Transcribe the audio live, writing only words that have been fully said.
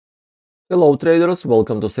Hello traders,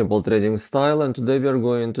 welcome to Simple Trading Style, and today we are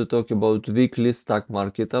going to talk about weekly stock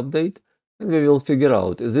market update, and we will figure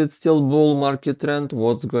out, is it still bull market trend,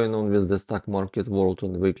 what's going on with the stock market world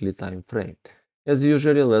on weekly time frame. As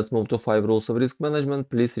usually, let's move to 5 rules of risk management.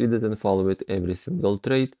 Please read it and follow it every single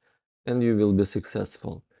trade and you will be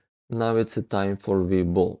successful. Now it's a time for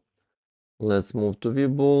V-Bull. Let's move to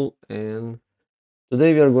V-Bull, and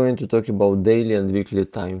today we are going to talk about daily and weekly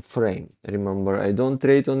time frame. Remember, I don't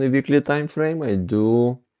trade on a weekly time frame, I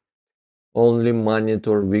do only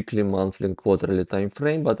monitor weekly, monthly, and quarterly time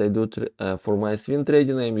frame, but I do for my swing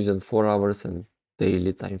trading, I'm using 4 hours and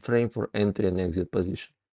daily time frame for entry and exit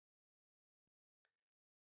position.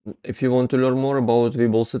 If you want to learn more about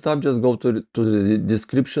V-Bull setup, just go to the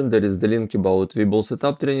description. There is the link about V-Bull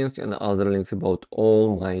setup training and other links about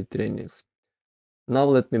all my trainings. Now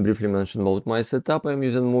let me briefly mention about my setup. I'm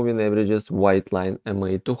using moving averages, white line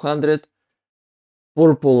MA 200,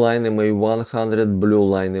 purple line MA 100, blue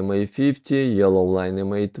line MA 50, yellow line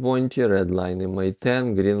MA 20, red line MA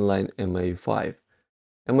 10, green line MA 5.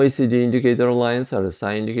 MACD indicator lines,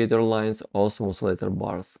 RSI indicator lines, awesome oscillator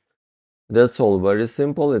bars. That's all very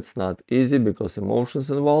simple. It's not easy because emotions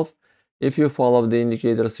involved. If you follow the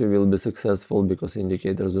indicators, you will be successful because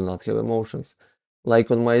indicators do not have emotions.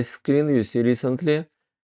 Like on my screen, you see recently,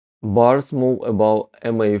 bars move above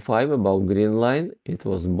MA5, above green line. It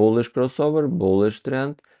was bullish crossover, bullish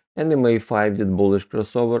trend, and MA5 did bullish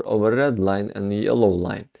crossover over red line and yellow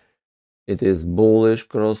line. It is bullish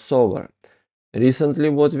crossover. Recently,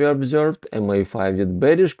 what we observed, MA5 did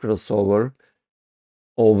bearish crossover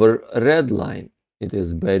over red line. It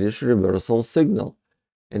is bearish reversal signal.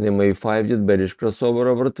 And MA5 did bearish crossover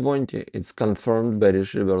over 20. It's confirmed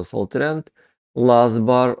bearish reversal trend. Last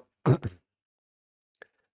bar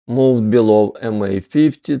moved below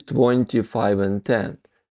MA50, 25, and 10.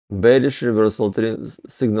 Bearish reversal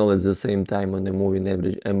signal at the same time on the moving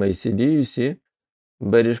average MACD, you see.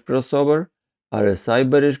 Bearish crossover, RSI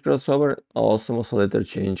bearish crossover, awesome oscillator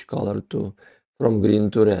change color to from green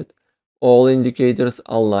to red. All indicators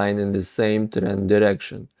align in the same trend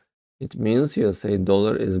direction. It means USA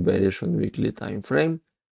dollar is bearish on weekly time frame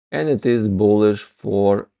and it is bullish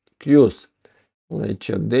for Qs. Let's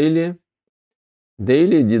check daily.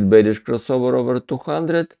 Daily did bearish crossover over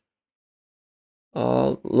 200.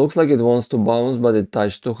 Looks like it wants to bounce, but it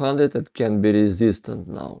touched 200. It can be resistant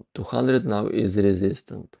now. 200 now is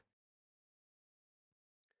resistant.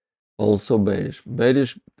 Also bearish.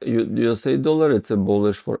 Bearish USA dollar, it's a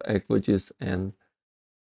bullish for equities and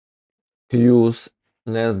Qs,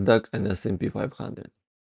 Nasdaq, and S&P 500.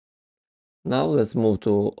 Now let's move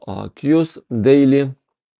to Qs daily.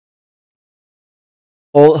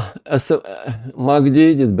 All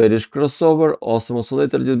MACD did bearish crossover, awesome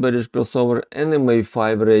oscillator did bearish crossover, and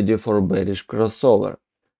MA5 ready for bearish crossover.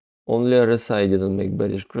 Only RSI didn't make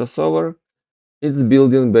bearish crossover. It's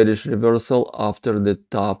building bearish reversal after the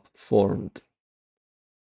top formed.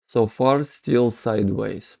 So far, still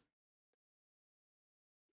sideways.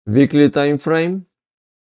 Weekly time frame.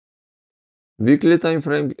 Weekly time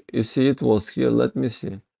frame, you see it was here. Let me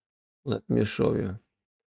see. Let me show you.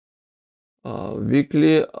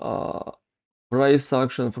 Weekly price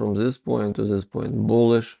action from this point to this point.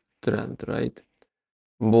 Bullish trend, right?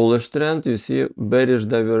 Bullish trend, you see bearish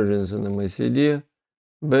divergence on MACD,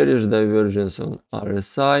 bearish divergence on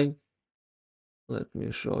RSI. Let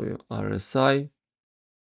me show you RSI,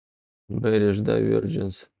 bearish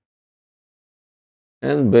divergence,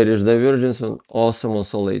 and bearish divergence on awesome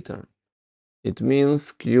oscillator. It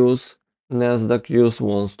means Qs, Nasdaq Qs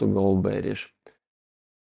wants to go bearish.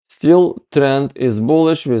 Still, trend is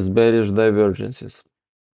bullish with bearish divergences.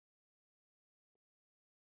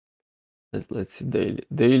 Let's see daily.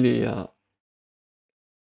 Daily,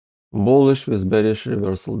 bullish with bearish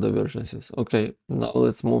reversal divergences. Okay, now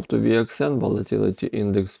let's move to VXN, volatility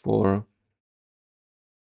index for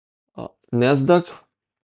Nasdaq.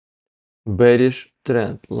 Bearish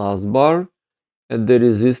trend. Last bar at the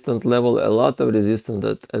resistance level, a lot of resistance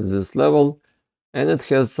at this level, and it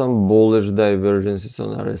has some bullish divergences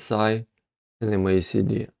on RSI and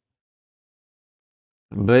MACD.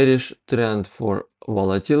 Bearish trend for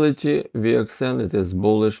volatility, VXN, it is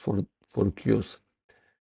bullish for Qs.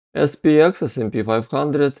 SPX, S&P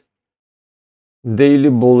 500, daily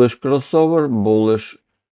bullish crossover, bullish,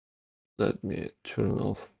 let me turn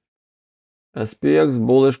off. SPX,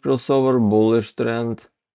 bullish crossover, bullish trend.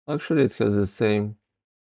 Actually, it has the same.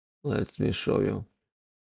 Let me show you.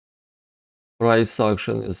 Price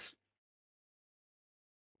action is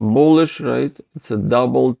bullish, right? It's a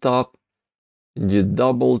double top. The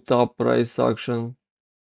double top price action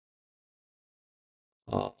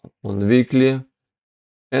on weekly.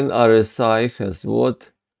 And RSI has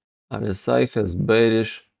what? RSI has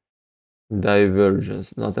bearish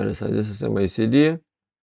divergence. Not RSI, this is MACD.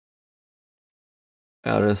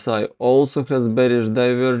 RSI also has bearish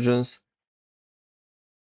divergence.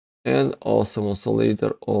 And awesome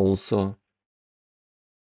oscillator also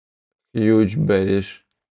huge bearish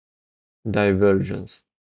divergence.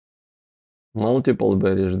 Multiple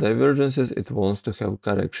bearish divergences, it wants to have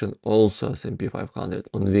correction also S&P 500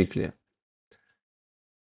 on weekly.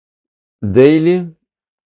 Daily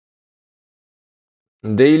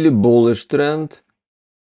bullish trend,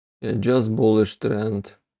 just bullish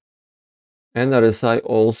trend. And RSI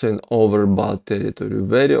also in overbought territory,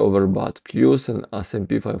 very overbought. Qs and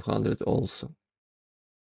S&P 500 also.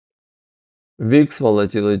 VIX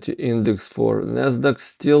volatility index for Nasdaq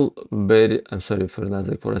still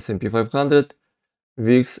for S&P 500.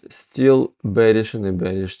 VIX still bearish in a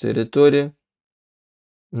bearish territory.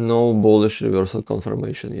 No bullish reversal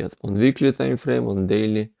confirmation yet. On weekly time frame, on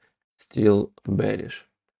daily, still bearish.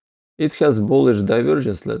 It has bullish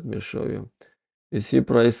divergence, let me show you. You see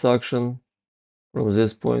price action from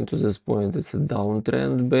this point to this point, it's a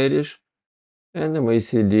downtrend bearish. And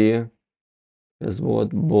MACD has what?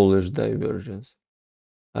 Bullish divergence.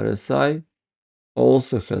 RSI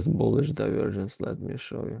also has bullish divergence, let me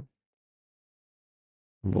show you.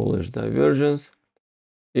 Bullish divergence.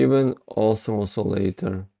 Even awesome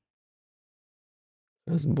oscillator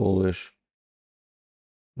has bullish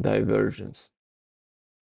divergence.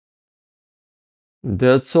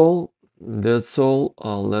 That's all.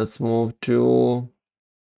 Let's move to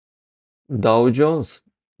Dow Jones.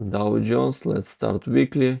 Dow Jones, let's start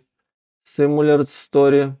weekly. Similar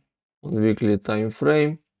story on weekly time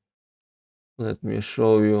frame. Let me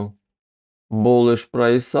show you bullish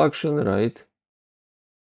price action, right?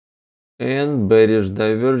 And bearish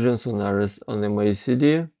divergence on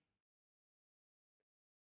MACD.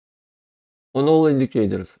 On all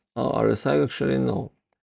indicators. RSI actually no.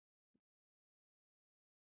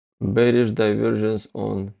 Bearish divergence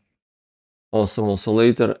on awesome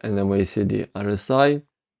oscillator and MACD. RSI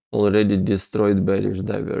already destroyed bearish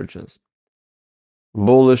divergence.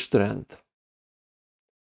 Bullish trend.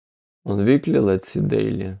 On weekly, let's see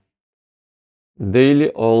daily. Daily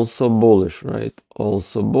also bullish, right?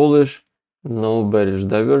 Also bullish. No bearish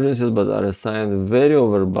divergences, but RSI in very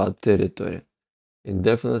overbought territory. It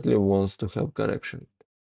definitely wants to have correction.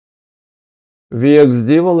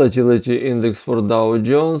 VXD volatility index for Dow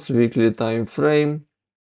Jones weekly time frame.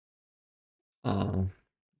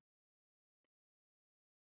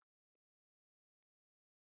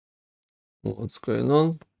 What's going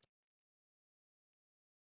on?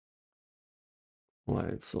 Why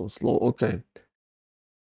it's so slow? Okay.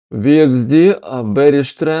 VXD, a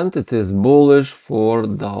bearish trend. It is bullish for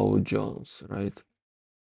Dow Jones, right?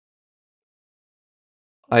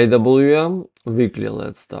 IWM weekly.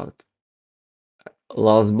 Let's start.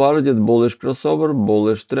 Last bar did bullish crossover,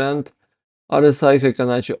 bullish trend. RSI,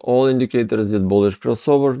 Fibonacci, all indicators did bullish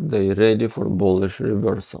crossover. They ready for bullish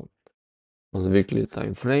reversal on weekly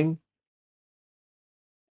time frame.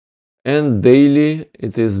 And daily,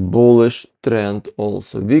 it is bullish trend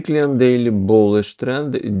also. Weekly and daily bullish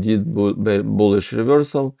trend. It did bullish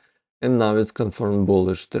reversal, and now it's confirmed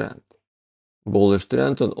bullish trend. Bullish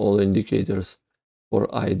trend on all indicators for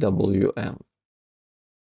IWM.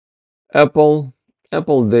 Apple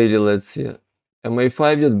daily, let's see.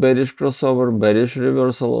 MA5 did bearish crossover, bearish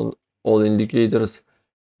reversal on all indicators.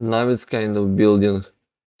 Now it's kind of building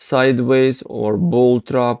sideways or bull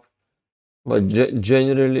trap, but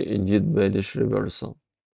generally it did bearish reversal.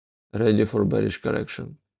 Ready for bearish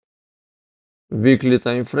correction. Weekly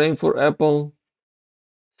time frame for Apple.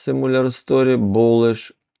 Similar story,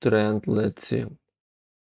 bullish trend. Let's see.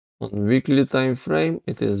 On weekly time frame,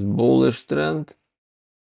 it is bullish trend.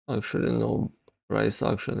 Actually, no, price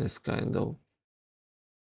action is kind of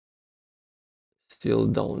still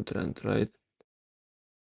downtrend, right?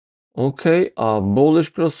 Okay,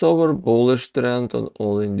 bullish crossover, bullish trend on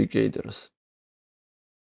all indicators.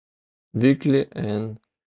 Weekly and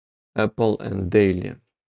Apple and daily.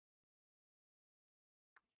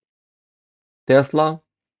 Tesla,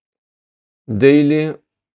 daily,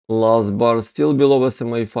 last bar still below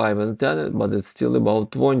SMA 5 and 10, but it's still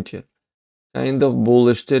about 20. Kind of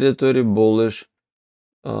bullish territory, bullish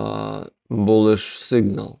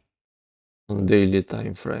signal on daily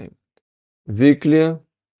time frame. Weekly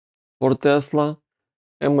for Tesla,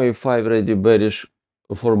 MA5 ready bearish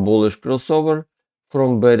for bullish crossover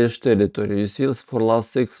from bearish territory. You see, for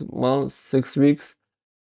last 6 months, 6 weeks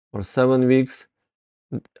or 7 weeks,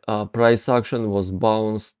 price action was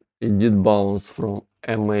bounced. It did bounce from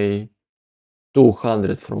MA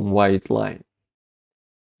 200 from white line.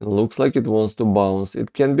 Looks like it wants to bounce.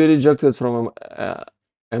 It can be rejected from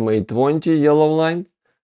MA20 yellow line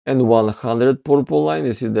and 100 purple line.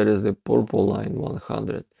 You see there is the purple line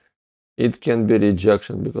 100. It can be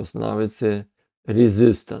rejection because now it's a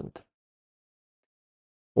resistant.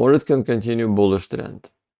 Or it can continue bullish trend.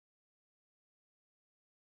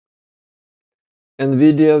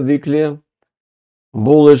 Nvidia weekly,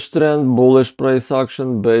 bullish trend, bullish price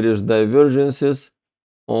action, bearish divergences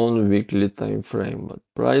on weekly time frame, but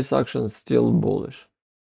price action still bullish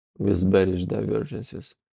with bearish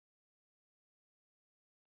divergences.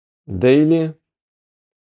 Daily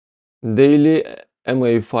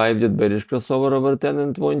MA5 did bearish crossover over 10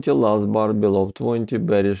 and 20, last bar below 20,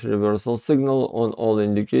 bearish reversal signal on all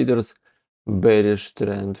indicators, bearish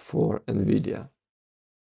trend for Nvidia.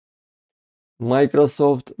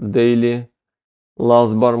 Microsoft daily,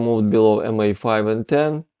 last bar moved below MA5 and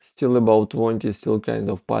 10, still about 20, still kind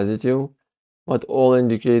of positive, but all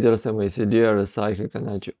indicators MACD, RSI,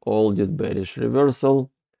 Fibonacci all did bearish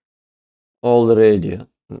reversal already.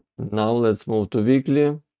 Now let's move to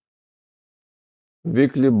weekly.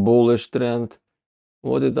 Weekly bullish trend.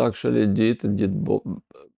 What it actually did,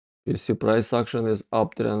 you see price action is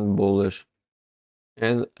uptrend bullish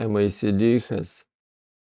and MACD has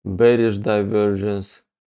bearish divergence.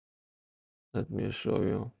 Let me show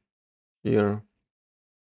you here.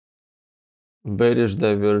 Bearish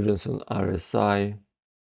divergence on RSI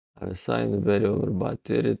in very overbought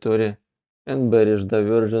territory, and bearish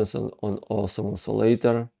divergence on awesome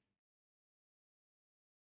oscillator.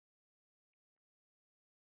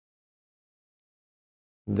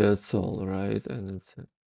 That's all right, and it's a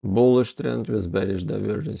bullish trend with bearish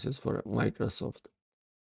divergences for Microsoft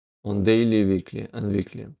on daily, weekly, and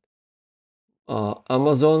weekly.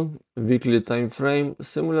 Amazon weekly time frame,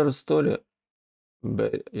 similar story.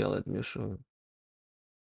 Yeah, let me show you.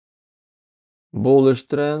 Bullish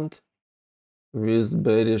trend with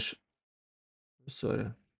bearish,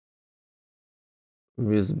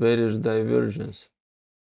 with bearish divergence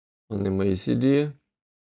on MACD,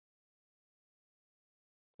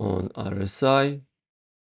 on RSI,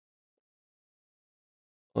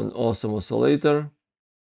 on awesome oscillator.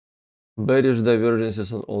 Bearish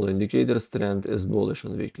divergences on all indicators, trend is bullish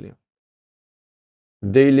on weekly.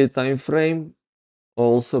 Daily time frame,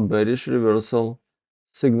 also bearish reversal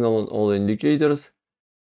signal on all indicators.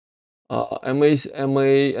 MA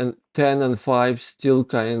and 10 and 5 still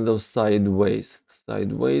kind of sideways,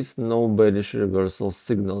 no bearish reversal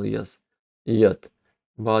signal yet,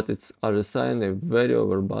 but it's RSI in a very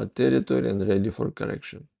overbought territory and ready for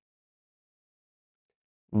correction.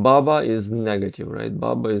 BABA is negative, right?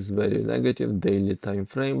 BABA is very negative, daily time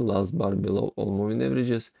frame, last bar below all moving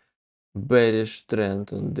averages, bearish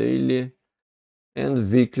trend on daily, and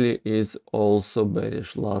weekly is also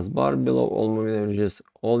bearish, last bar below all moving averages,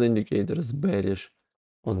 all indicators bearish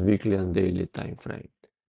on weekly and daily time frame.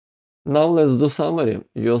 Now let's do summary.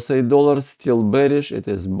 USA dollar still bearish, it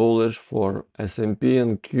is bullish for S&P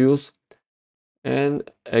and Qs, and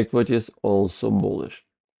equities also bullish.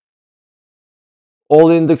 All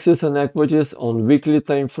indexes and equities on weekly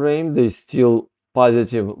time frame, they still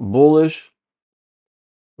positive bullish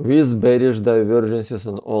with bearish divergences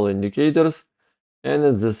on all indicators, and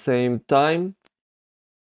at the same time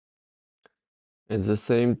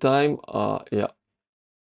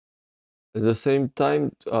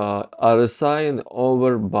RSI in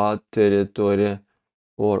overbought territory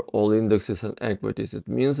for all indexes and equities. It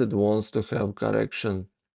means it wants to have correction.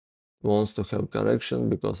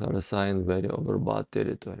 Because RSI in very overbought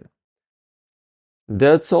territory.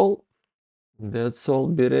 That's all.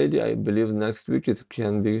 Be ready. I believe next week it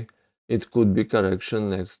could be correction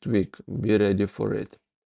next week. Be ready for it.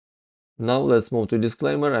 Now let's move to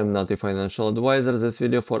disclaimer. I'm not a financial advisor. This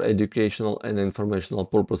video for educational and informational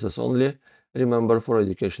purposes only. Remember, for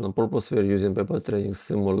educational purpose, we're using paper trading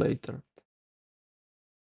simulator.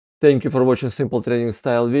 Thank you for watching simple trading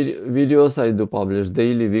style videos. I do publish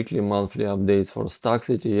daily, weekly, monthly updates for stocks,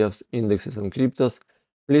 ETFs, indexes, and cryptos.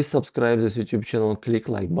 Please subscribe this YouTube channel, click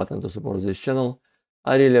like button to support this channel.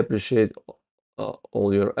 I really appreciate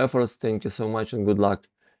all your efforts. Thank you so much and good luck.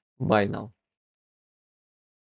 Bye now.